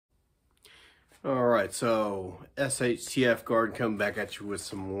All right, so SHTF Garden coming back at you with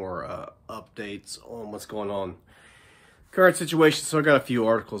some more updates on what's going on. Current situation, so I got a few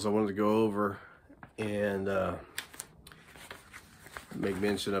articles I wanted to go over and make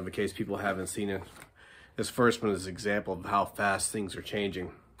mention of in case people haven't seen it. This first one is an example of how fast things are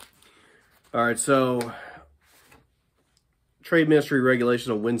changing. All right, so Trade Ministry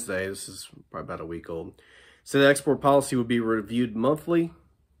regulation on Wednesday, this is probably about a week old, said export policy would be reviewed monthly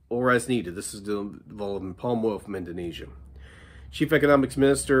or as needed. This is involving palm oil from Indonesia. Chief Economics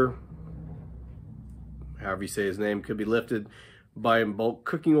Minister, however you say his name, could be lifted by bulk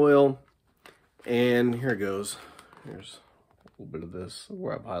cooking oil. And here it goes. Here's a little bit of this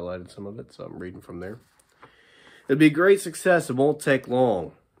where I've highlighted some of it, so I'm reading from there. It'd be a great success. It won't take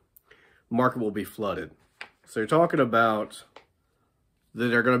long. The market will be flooded. So you're talking about that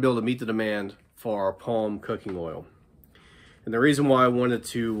they're going to be able to meet the demand for our palm cooking oil. And the reason why I wanted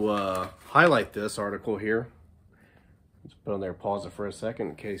to highlight this article here, let's put on there, pause it for a second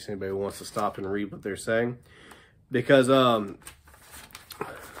in case anybody wants to stop and read what they're saying. Because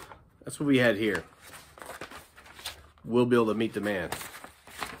that's what we had here. We'll be able to meet demand.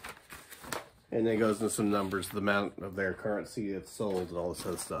 And then it goes into some numbers, the amount of their currency that's sold and all this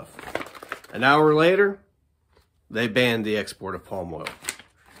other stuff. An hour later, they banned the export of palm oil.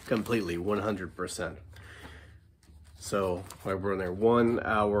 Completely, 100%. So, we're in there 1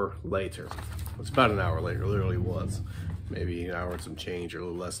 hour later. It's about an hour later, it literally was. Maybe an hour and some change, or a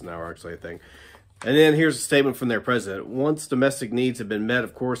little less than an hour, actually, I think. And then here's a statement from their president. Once domestic needs have been met,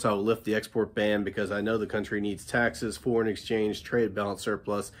 of course, I will lift the export ban because I know the country needs taxes, foreign exchange, trade balance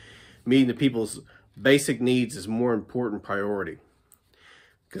surplus. Meeting the people's basic needs is more important priority.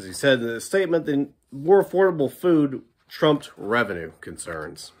 Because he said in the statement that more affordable food trumped revenue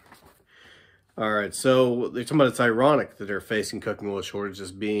concerns. All right, so they're talking about it's ironic that they're facing cooking oil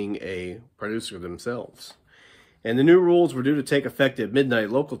shortages being a producer themselves. And the new rules were due to take effect at midnight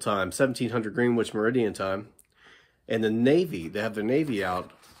local time, 1700 Greenwich Meridian time. And the Navy, they have their Navy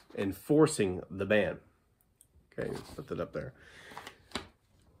out enforcing the ban. Okay, put that up there.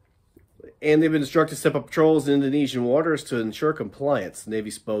 And they've been instructed to step up patrols in Indonesian waters to ensure compliance.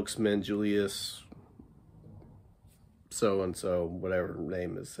 Navy spokesman Julius so-and-so, whatever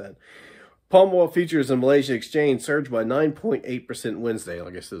name is said. Palm oil futures in Malaysia exchange surged by 9.8% Wednesday.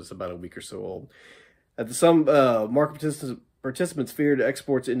 Like I said, it's about a week or so old. Some market participants feared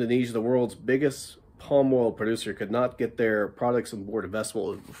exports to Indonesia, the world's biggest palm oil producer, could not get their products on board a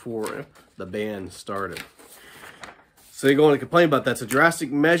vessel before the ban started. So they go on to complain about that. It's a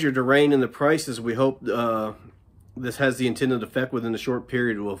drastic measure to rein in the prices. We hope this has the intended effect within a short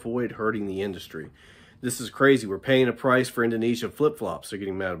period to avoid hurting the industry. This is crazy. We're paying a price for Indonesia flip-flops. They're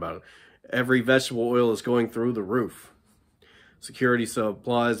getting mad about it. Every vegetable oil is going through the roof. Security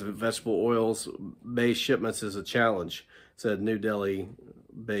supplies of vegetable oils-based shipments is a challenge, said New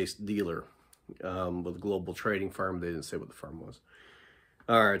Delhi-based dealer with a global trading firm. They didn't say what the firm was.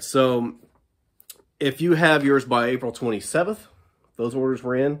 All right, so if you have yours by April 27th, those orders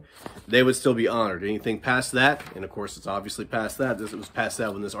were in, they would still be honored. Anything past that, and of course it's obviously past that, it was past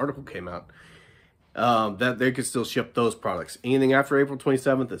that when this article came out, that they could still ship those products. Anything after April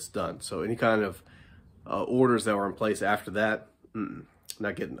 27th, it's done. So any kind of orders that were in place after that,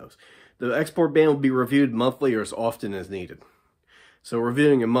 not getting those. The export ban will be reviewed monthly or as often as needed. So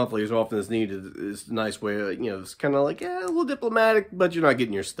reviewing it monthly as often as needed is a nice way, it's kind of like, yeah, a little diplomatic, but you're not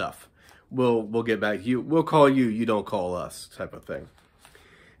getting your stuff. We'll get back to you. We'll call you, you don't call us, type of thing.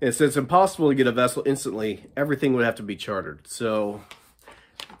 And since it's impossible to get a vessel instantly, everything would have to be chartered. So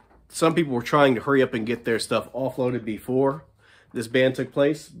some people were trying to hurry up and get their stuff offloaded before this ban took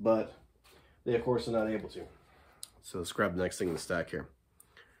place, but they, of course, are not able to. So let's grab the next thing in the stack here.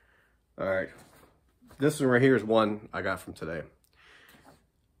 All right. This one right here is one I got from today.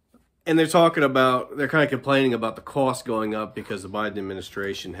 And they're talking about, they're kind of complaining about the cost going up because the Biden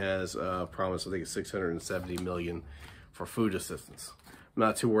administration has promised, I think it's $670 million for food assistance. I'm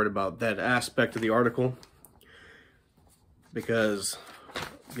not too worried about that aspect of the article because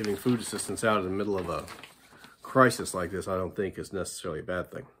giving food assistance out in the middle of a crisis like this, I don't think is necessarily a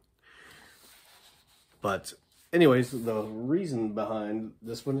bad thing. But anyways, the reason behind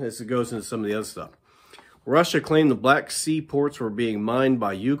this one is it goes into some of the other stuff. Russia claimed the Black Sea ports were being mined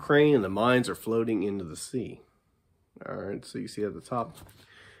by Ukraine and the mines are floating into the sea. All right, so you see at the top.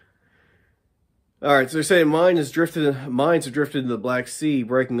 All right, so they're saying mines have drifted into the Black Sea,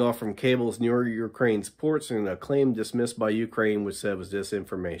 breaking off from cables near Ukraine's ports, and a claim dismissed by Ukraine, which said was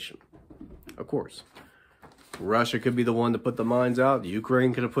disinformation. Of course. Russia could be the one to put the mines out.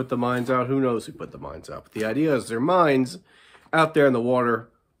 Ukraine could have put the mines out. Who knows who put the mines out? But the idea is there are mines out there in the water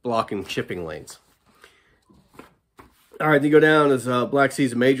blocking shipping lanes. All right, they go down as Black Sea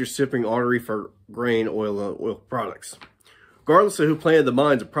is a major shipping artery for grain, oil, and oil products. Regardless of who planted the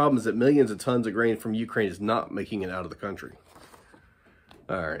mines, the problem is that millions of tons of grain from Ukraine is not making it out of the country.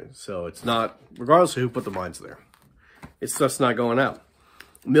 All right, so it's not, regardless of who put the mines there, it's just not going out.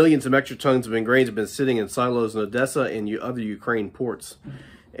 Millions of metric tons of grains have been sitting in silos in Odessa and other Ukraine ports,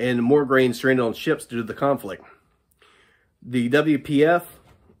 and more grain stranded on ships due to the conflict. The WFP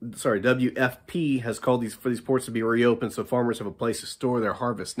has called for these ports to be reopened so farmers have a place to store their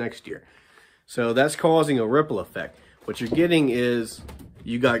harvest next year. So that's causing a ripple effect. What you're getting is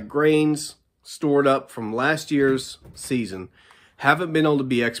you got grains stored up from last year's season, haven't been able to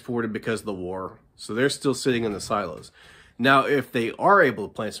be exported because of the war, so they're still sitting in the silos. Now, if they are able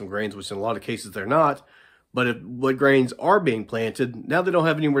to plant some grains, which in a lot of cases they're not, but what grains are being planted, now they don't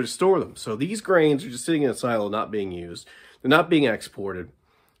have anywhere to store them. So these grains are just sitting in a silo, not being used. They're not being exported.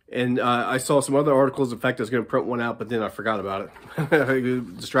 And I saw some other articles. In fact, I was going to print one out, but then I forgot about it. I was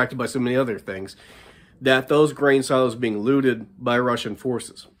distracted by so many other things. That those grain silos are being looted by Russian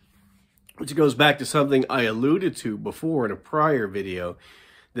forces. Which goes back to something I alluded to before in a prior video.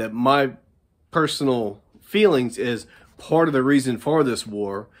 That my personal feelings is part of the reason for this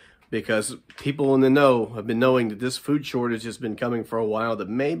war. Because people in the know have been knowing that this food shortage has been coming for a while. That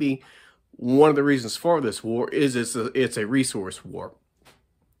maybe one of the reasons for this war is it's a resource war.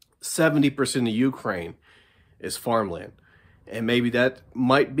 70% of Ukraine is farmland. And maybe that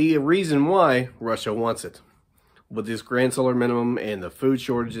might be a reason why Russia wants it. With this grand solar minimum and the food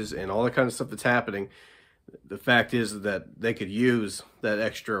shortages and all the kind of stuff that's happening, the fact is that they could use that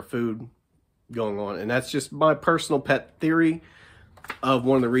extra food going on. And that's just my personal pet theory of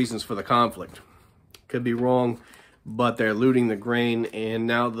one of the reasons for the conflict. Could be wrong, but they're looting the grain, and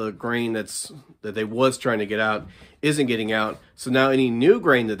now the grain that they was trying to get out isn't getting out. So now any new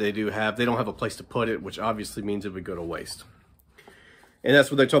grain that they do have, they don't have a place to put it, which obviously means it would go to waste. And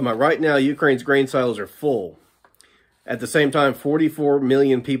that's what they're talking about. Right now, Ukraine's grain silos are full. At the same time, 44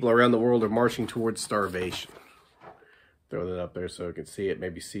 million people around the world are marching towards starvation. Throw that up there so you can see it.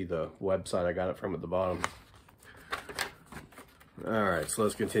 Maybe see the website I got it from at the bottom. All right, so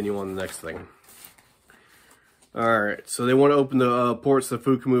let's continue on the next thing. All right, so they want to open the ports so the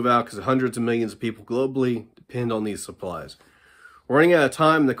food can move out because hundreds of millions of people globally depend on these supplies. We're running out of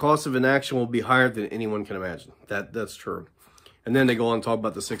time, and the cost of inaction will be higher than anyone can imagine. That's true. And then they go on to talk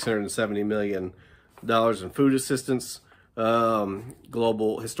about the $670 million in food assistance,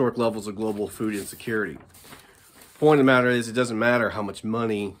 historic levels of global food insecurity. Point of the matter is, it doesn't matter how much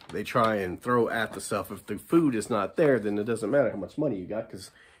money they try and throw at the stuff. If the food is not there, then it doesn't matter how much money you got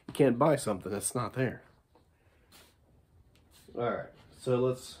because you can't buy something that's not there. All right, so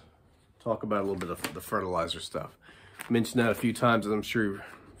let's talk about a little bit of the fertilizer stuff. I mentioned that a few times, and I'm sure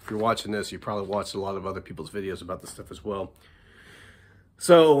if you're watching this, you probably watched a lot of other people's videos about this stuff as well.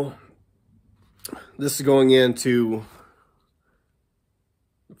 So this is going into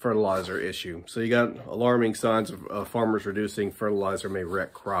the fertilizer issue. So you got alarming signs of farmers reducing fertilizer may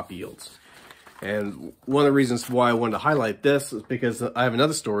wreck crop yields. And one of the reasons why I wanted to highlight this is because I have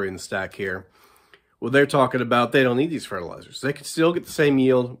another story in the stack here. Well, they're talking about they don't need these fertilizers. They can still get the same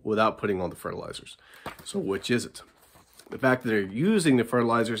yield without putting on the fertilizers. So which is it? The fact that they're using the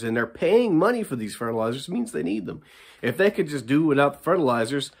fertilizers and they're paying money for these fertilizers means they need them. If they could just do without the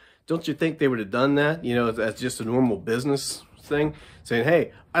fertilizers, don't you think they would have done that? You know, as just a normal business thing, saying,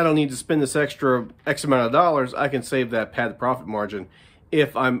 hey, I don't need to spend this extra X amount of dollars. I can save that pad profit margin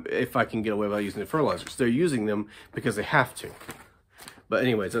if I can get away without using the fertilizers. They're using them because they have to. But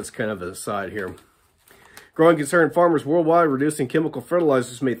anyways, that's kind of an aside here. Growing concern, farmers worldwide reducing chemical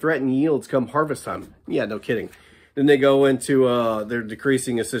fertilizers may threaten yields come harvest time. Yeah, no kidding. Then they go into they're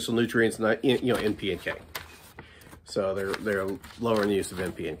decreasing essential nutrients, N, P, and K. So they're lowering the use of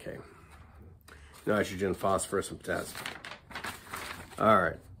N, P, and K. Nitrogen, phosphorus, and potassium. All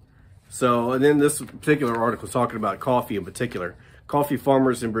right. So, and then this particular article is talking about coffee in particular. Coffee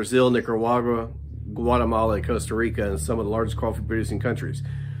farmers in Brazil, Nicaragua, Guatemala, and Costa Rica, and some of the largest coffee producing countries.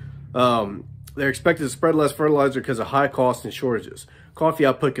 They're expected to spread less fertilizer because of high costs and shortages. Coffee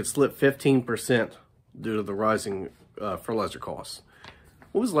output could slip 15% due to the rising fertilizer costs.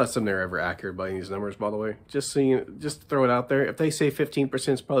 When was the last time they were ever accurate by these numbers, by the way? Just to throw it out there. If they say 15%,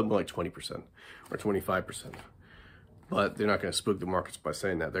 it's probably more like 20% or 25%. But they're not going to spook the markets by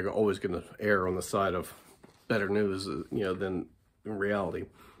saying that. They're always going to err on the side of better news, than in reality.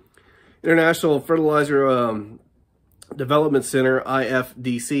 International Fertilizer Development Center,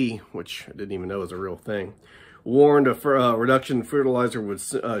 IFDC, which I didn't even know was a real thing, warned a reduction in fertilizer would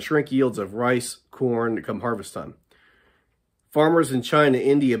shrink yields of rice, corn come harvest time. Farmers in China,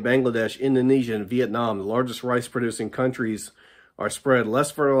 India, Bangladesh, Indonesia, and Vietnam, the largest rice-producing countries, are spread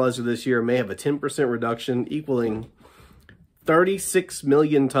less fertilizer this year, may have a 10% reduction, equaling 36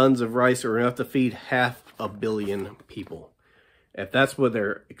 million tons of rice, or enough to feed 500 million people. If that's what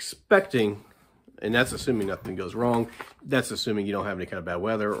they're expecting, and that's assuming nothing goes wrong, that's assuming you don't have any kind of bad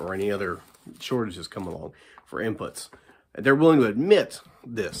weather or any other shortages come along for inputs. And they're willing to admit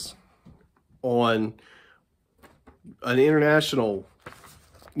this on an international,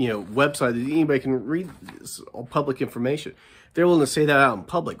 website that anybody can read. This all public information. They're willing to say that out in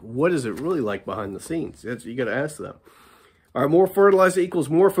public. What is it really like behind the scenes? You got to ask them. All right, more fertilizer equals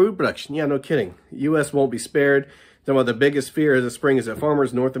more food production. Yeah, no kidding. The U.S. won't be spared. Talking about the biggest fear of the spring is that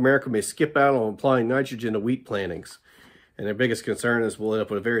farmers in North America may skip out on applying nitrogen to wheat plantings. And their biggest concern is we'll end up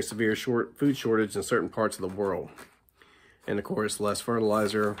with a very severe food shortage in certain parts of the world. And of course, less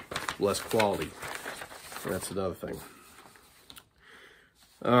fertilizer, less quality. That's another thing.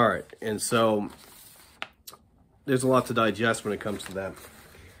 All right, and so there's a lot to digest when it comes to that.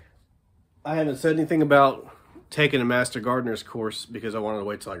 I haven't said anything about taking a Master Gardener's course because I wanted to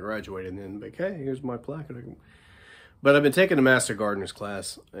wait till I graduated and then be like, hey, here's my plaque. But I've been taking a Master Gardener's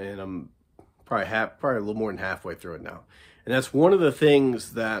class, and I'm probably a little more than halfway through it now. And that's one of the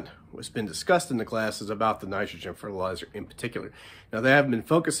things that was been discussed in the class is about the nitrogen fertilizer in particular. Now, they haven't been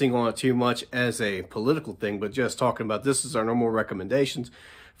focusing on it too much as a political thing, but just talking about this is our normal recommendations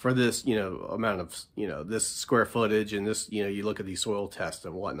for this, amount of, this square footage and this, you look at these soil tests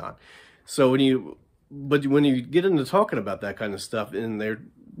and whatnot. So when you get into talking about that kind of stuff, and they're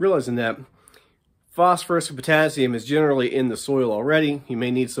realizing that phosphorus and potassium is generally in the soil already. You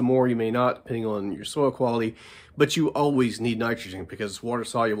may need some more, you may not, depending on your soil quality. But you always need nitrogen because it's water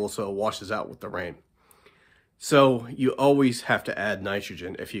soluble, so it washes out with the rain. So you always have to add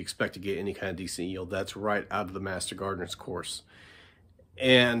nitrogen if you expect to get any kind of decent yield. That's right out of the Master Gardener's course.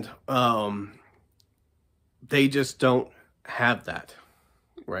 And they just don't have that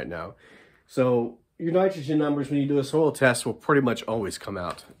right now. So your nitrogen numbers when you do a soil test will pretty much always come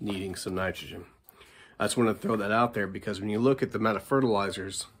out needing some nitrogen. I just want to throw that out there because when you look at the amount of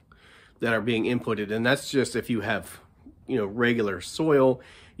fertilizers that are being inputted, and that's just if you have, regular soil,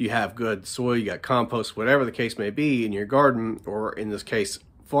 you have good soil, you got compost, whatever the case may be in your garden, or in this case,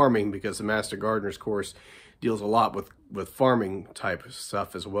 farming, because the Master Gardener's course deals a lot with farming type of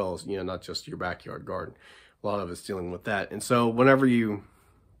stuff as well as, not just your backyard garden. A lot of it's dealing with that. And so whenever you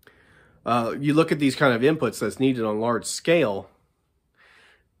look at these kind of inputs that's needed on large scale,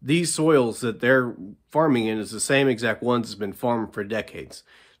 these soils that they're farming in is the same exact ones that's been farmed for decades.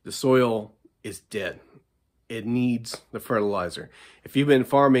 The soil is dead. It needs the fertilizer. If you've been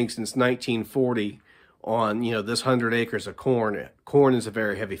farming since 1940 on, this 100 acres of corn, corn is a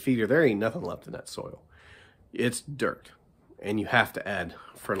very heavy feeder. There ain't nothing left in that soil. It's dirt, and you have to add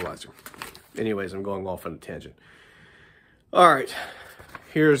fertilizer. Anyways, I'm going off on a tangent. All right,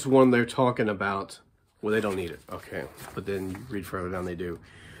 here's one they're talking about. Well, they don't need it. Okay, but then you read further down, they do.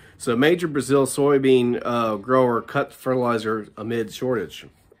 So, major Brazil soybean grower cut fertilizer amid shortage.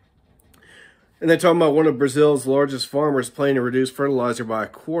 And they're talking about one of Brazil's largest farmers planning to reduce fertilizer by a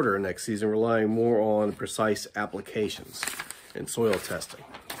quarter next season, relying more on precise applications and soil testing.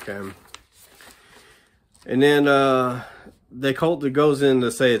 Okay. And then it goes in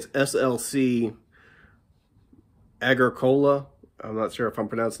to say it's SLC Agricola. I'm not sure if I'm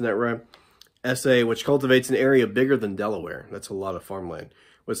pronouncing that right. SA, which cultivates an area bigger than Delaware. That's a lot of farmland.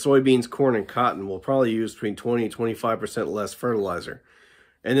 With soybeans, corn, and cotton, will probably use between 20 and 25% less fertilizer.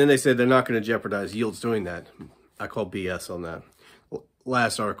 And then they said they're not going to jeopardize yields doing that. I call BS on that.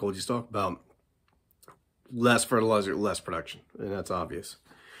 Last article just talked about less fertilizer, less production. And that's obvious.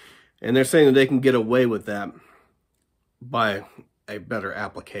 And they're saying that they can get away with that by a better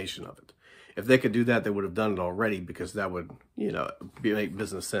application of it. If they could do that, they would have done it already because that would, make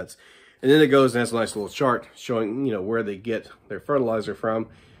business sense. And then it goes and has a nice little chart showing, where they get their fertilizer from.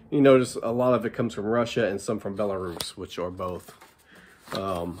 You notice a lot of it comes from Russia and some from Belarus, which are both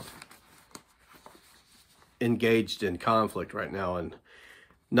engaged in conflict right now and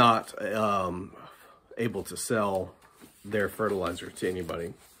not able to sell their fertilizer to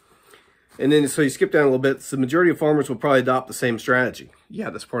anybody. And then, so you skip down a little bit. So the majority of farmers will probably adopt the same strategy. Yeah,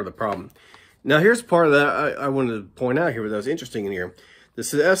 that's part of the problem. Now, here's part of that I wanted to point out here that was interesting in here.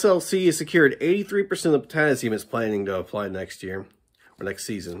 This SLC has secured 83% of potassium it's planning to apply next year, or next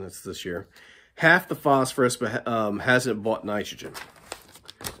season, that's this year. Half the phosphorus, but hasn't bought nitrogen.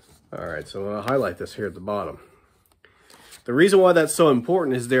 All right, so I'm going to highlight this here at the bottom. The reason why that's so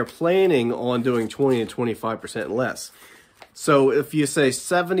important is they're planning on doing 20 and 25% less. So if you say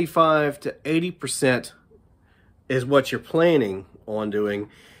 75 to 80% is what you're planning on doing,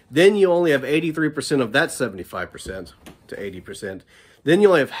 then you only have 83% of that 75% to 80%. Then you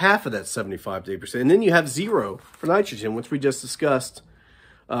only have half of that 75 to 80%. And then you have 0 for nitrogen, which we just discussed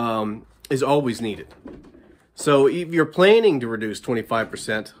is always needed. So if you're planning to reduce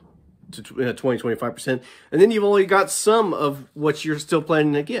 25% to 25%, and then you've only got some of what you're still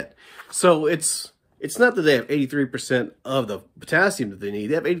planning to get. So it's not that they have 83% of the potassium that they need.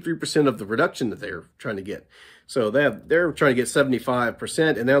 They have 83% of the reduction that they're trying to get. So they're trying to get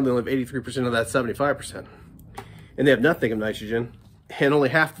 75%, and they only have 83% of that 75%. And they have nothing of nitrogen and only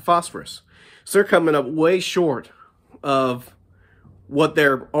half the phosphorus. So they're coming up way short of what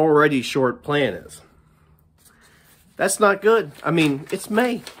their already short plan is. That's not good. I mean, it's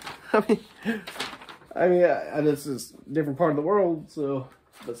May. I mean, this is a different part of the world, so,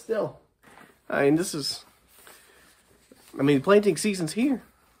 but still. I mean, planting season's here.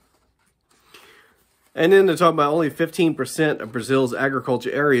 And then they're talking about only 15% of Brazil's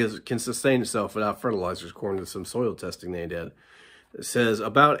agriculture areas can sustain itself without fertilizers, according to some soil testing they did. It says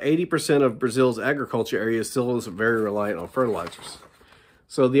about 80% of Brazil's agriculture area still is very reliant on fertilizers.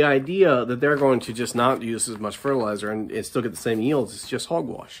 So the idea that they're going to just not use as much fertilizer and still get the same yields is just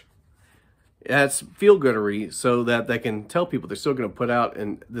hogwash. That's feel-goodery so that they can tell people they're still going to put out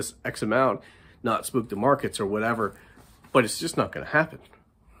in this X amount, not spook the markets or whatever, but it's just not going to happen.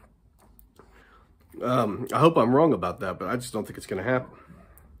 I hope I'm wrong about that, but I just don't think it's going to happen.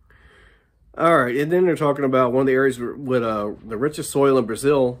 All right, and then they're talking about one of the areas with the richest soil in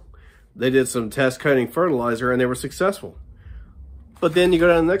Brazil. They did some test cutting fertilizer, and they were successful. But then you go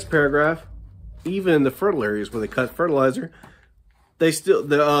down to the next paragraph, even in the fertile areas where they cut fertilizer, they still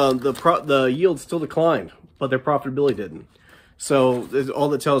the yield still declined, but their profitability didn't. So all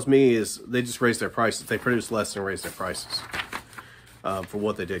that tells me is they just raised their prices. They produced less and raised their prices for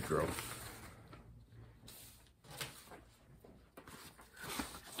what they did grow.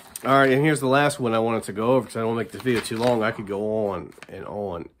 All right, and here's the last one I wanted to go over because I don't want to make this video too long. I could go on and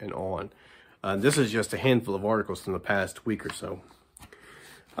on and on. This is just a handful of articles from the past week or so.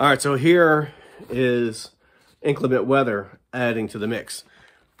 All right, so here is inclement weather adding to the mix.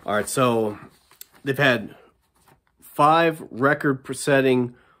 All right, so they've had 5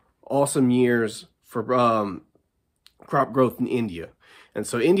 record-setting awesome years for crop growth in India. And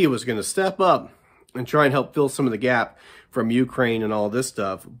so India was going to step up and try and help fill some of the gap from Ukraine and all this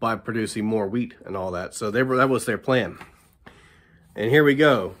stuff by producing more wheat and all that. So that was their plan. And here we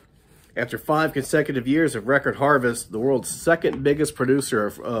go. After 5 consecutive years of record harvest, the world's second biggest producer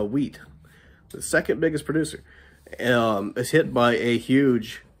of wheat, the second biggest producer, is hit by a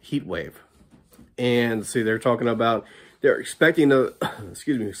huge heat wave. And see, they're talking about they're expecting the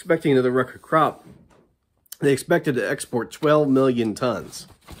expecting the record crop. They expected to export 12 million tons.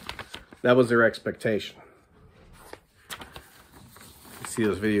 That was their expectation. You see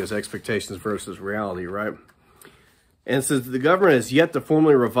those videos, expectations versus reality, right? And since the government has yet to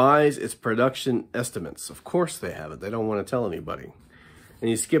formally revise its production estimates. Of course they haven't. They don't want to tell anybody. And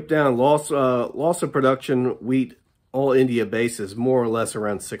you skip down, loss of production wheat, all India basis, more or less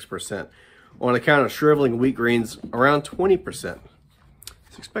around 6%. On account of shriveling wheat grains, around 20%.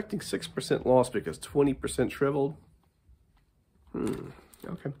 It's expecting 6% loss because 20% shriveled.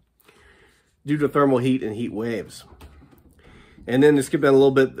 Okay. Due to thermal heat and heat waves. And then to skip down a little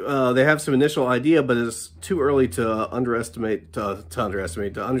bit, they have some initial idea, but it's too early to understand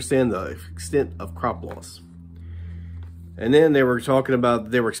the extent of crop loss. And then they were talking about,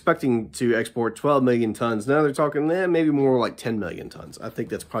 they were expecting to export 12 million tons. Now they're talking maybe more like 10 million tons. I think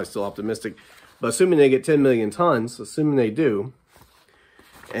that's probably still optimistic. But assuming they get 10 million tons, assuming they do,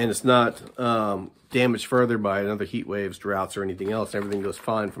 and it's not damaged further by another heat waves, droughts, or anything else, everything goes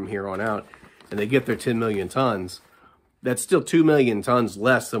fine from here on out, and they get their 10 million tons, that's still 2 million tons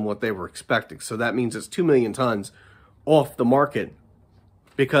less than what they were expecting. So that means it's 2 million tons off the market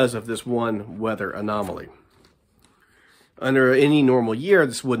because of this one weather anomaly. Under any normal year,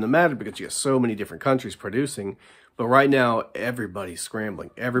 this wouldn't have mattered because you have so many different countries producing. But right now, everybody's scrambling.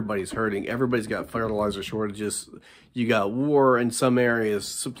 Everybody's hurting. Everybody's got fertilizer shortages. You got war in some areas,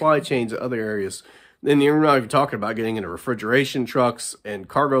 supply chains in other areas. Then you're not even talking about getting into refrigeration trucks and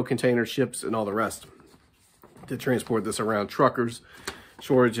cargo container ships and all the rest to transport this around, truckers,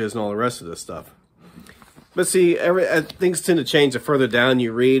 shortages, and all the rest of this stuff. But see, things tend to change the further down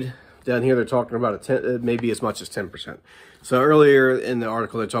you read. Down here, they're talking about maybe as much as 10%. So earlier in the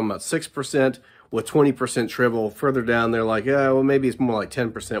article, they're talking about 6% with 20% shrivel. Further down, they're like, yeah, well, maybe it's more like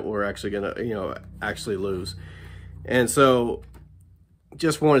 10% we're actually going to, actually lose. And so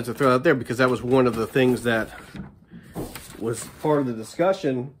just wanted to throw that out there because that was one of the things that was part of the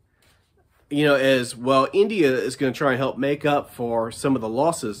discussion you know, as well, India is going to try and help make up for some of the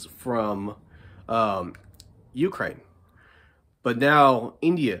losses from Ukraine. But now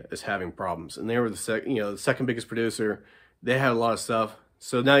India is having problems, and they were the second biggest producer. They had a lot of stuff.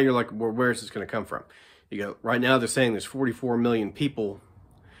 So now you're like, well, where is this going to come from? Right now they're saying there's 44 million people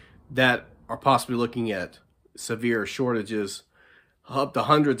that are possibly looking at severe shortages, up to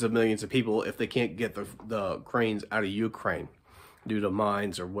hundreds of millions of people if they can't get the grains out of Ukraine due to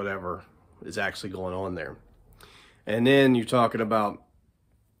mines or whatever is actually going on there. And then you're talking about,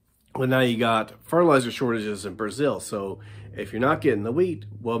 well, now you got fertilizer shortages in Brazil. So if you're not getting the wheat,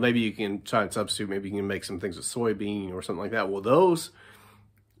 well, maybe you can try and substitute. Maybe you can make some things with soybean or something like that. Well, those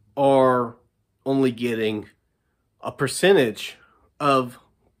are only getting a percentage of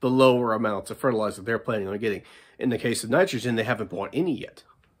the lower amounts of fertilizer they're planning on getting. In the case of nitrogen, they haven't bought any yet.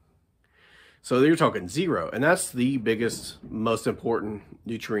 So you're talking zero. And that's the biggest, most important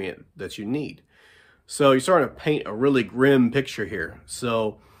nutrient that you need. So you're starting to paint a really grim picture here.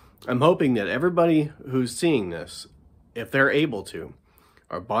 So I'm hoping that everybody who's seeing this, if they're able to,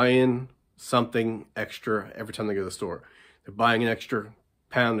 are buying something extra every time they go to the store. They're buying an extra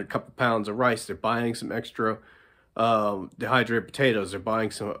pound or couple pounds of rice. They're buying some extra dehydrated potatoes. They're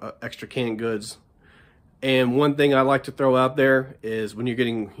buying some extra canned goods. And one thing I like to throw out there is when you're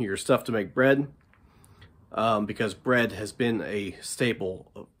getting your stuff to make bread, because bread has been a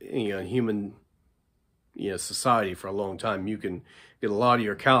staple of human society for a long time. You can get a lot of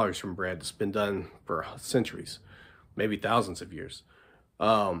your calories from bread. It's been done for centuries, maybe thousands of years.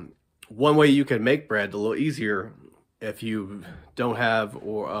 One way you can make bread a little easier, if you don't have,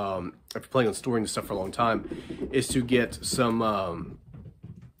 or if you're planning on storing this stuff for a long time, is to get some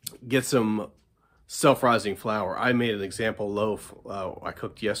self-rising flour. I made an example loaf I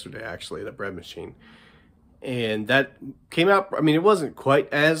cooked yesterday, actually, at a bread machine. And that came out, I mean, it wasn't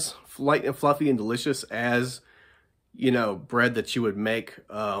quite as light and fluffy and delicious as, bread that you would make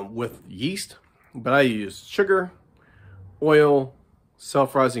with yeast. But I used sugar, oil,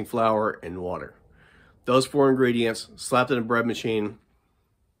 self-rising flour, and water. Those 4 ingredients, slapped it in a bread machine,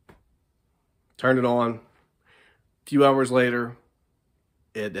 turned it on. A few hours later,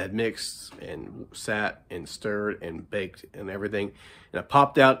 it had mixed and sat and stirred and baked and everything. And it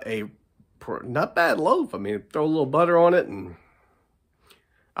popped out a not bad loaf. I mean, throw a little butter on it, and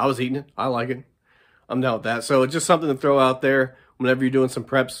I was eating it. I like it. I'm down with that. So it's just something to throw out there whenever you're doing some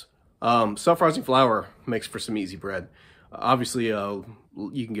preps. Self-rising flour makes for some easy bread. Obviously,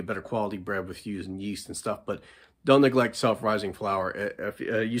 you can get better quality bread with using yeast and stuff, but don't neglect self-rising flour.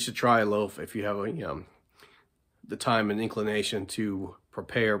 You should try a loaf if you have the time and inclination to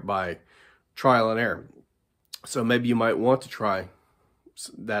prepare by trial and error. So maybe you might want to try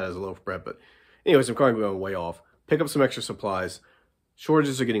that as a loaf of bread. But anyways, I'm kind of going way off. Pick up some extra supplies.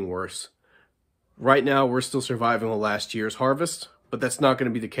 Shortages are getting worse. Right now, we're still surviving on last year's harvest, but that's not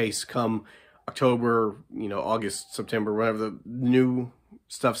going to be the case come October, August, September, whenever the new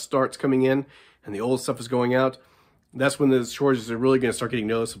stuff starts coming in and the old stuff is going out. That's when the shortages are really going to start getting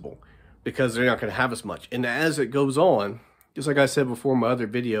noticeable, because they're not going to have as much. And as it goes on, just like I said before in my other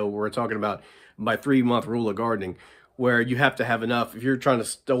video where we're talking about my 3-month rule of gardening, where you have to have enough. If you're trying to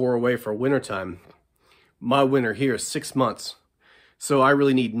store away for wintertime, my winter here is 6 months. So I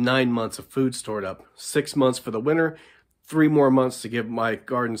really need 9 months of food stored up. 6 months for the winter, 3 more months to give my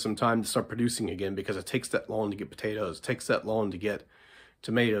garden some time to start producing again, because it takes that long to get potatoes. It takes that long to get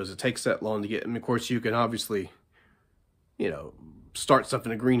tomatoes. It takes that long to get, and of course you can obviously, start stuff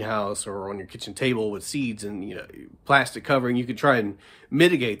in a greenhouse or on your kitchen table with seeds and, plastic covering. You can try and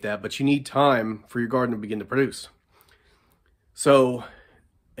mitigate that, but you need time for your garden to begin to produce. So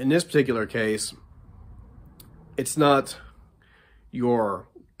in this particular case, it's not your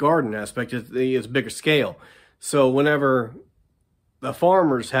garden aspect, it's bigger scale. So whenever the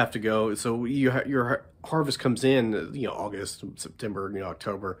farmers have to go, so your harvest comes in, August, September,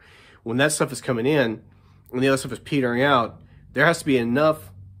 October, when that stuff is coming in and the other stuff is petering out, there has to be enough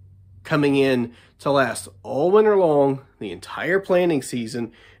coming in to last all winter long, the entire planting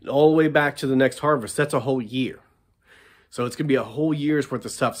season, and all the way back to the next harvest. That's a whole year. So it's going to be a whole year's worth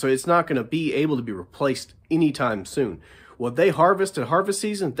of stuff. So it's not going to be able to be replaced anytime soon. What they harvest at harvest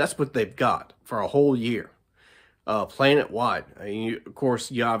season, that's what they've got for a whole year, planet-wide. I mean, of course,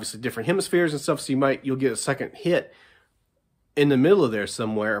 you obviously different hemispheres and stuff, so you'll get a second hit in the middle of there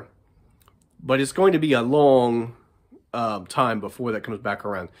somewhere. But it's going to be a long time before that comes back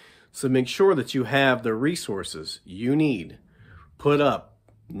around. So make sure that you have the resources you need put up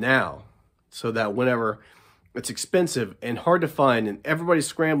now, so that whenever it's expensive and hard to find and everybody's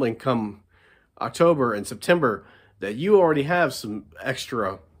scrambling come October and September, that you already have some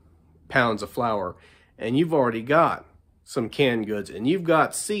extra pounds of flour, and you've already got some canned goods, and you've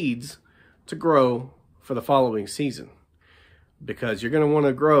got seeds to grow for the following season, because you're going to want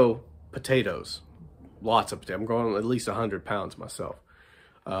to grow potatoes, lots of potatoes. I'm growing at least 100 pounds myself.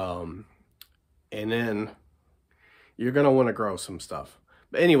 And then you're going to want to grow some stuff.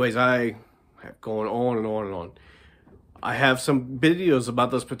 But anyways, I have going on and on and on. I have some videos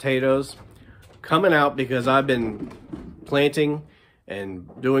about those potatoes coming out because I've been planting and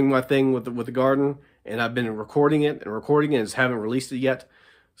doing my thing with the garden, and I've been recording it and just haven't released it yet.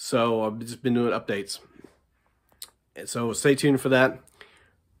 So I've just been doing updates. And so stay tuned for that.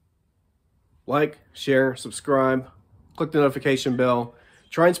 Like, share, subscribe, click the notification bell.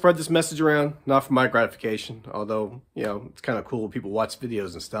 Try and spread this message around, not for my gratification, although, you know, it's kind of cool when people watch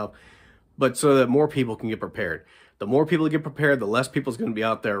videos and stuff, but so that more people can get prepared. The more people get prepared, the less people's going to be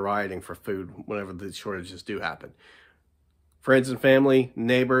out there rioting for food whenever the shortages do happen. Friends and family,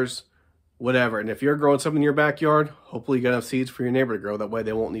 neighbors, whatever. And if you're growing something in your backyard, hopefully you got enough seeds for your neighbor to grow. That way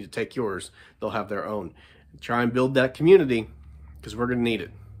they won't need to take yours. They'll have their own. Try and build that community, because we're going to need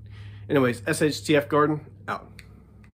it. Anyways, SHTF Garden, out.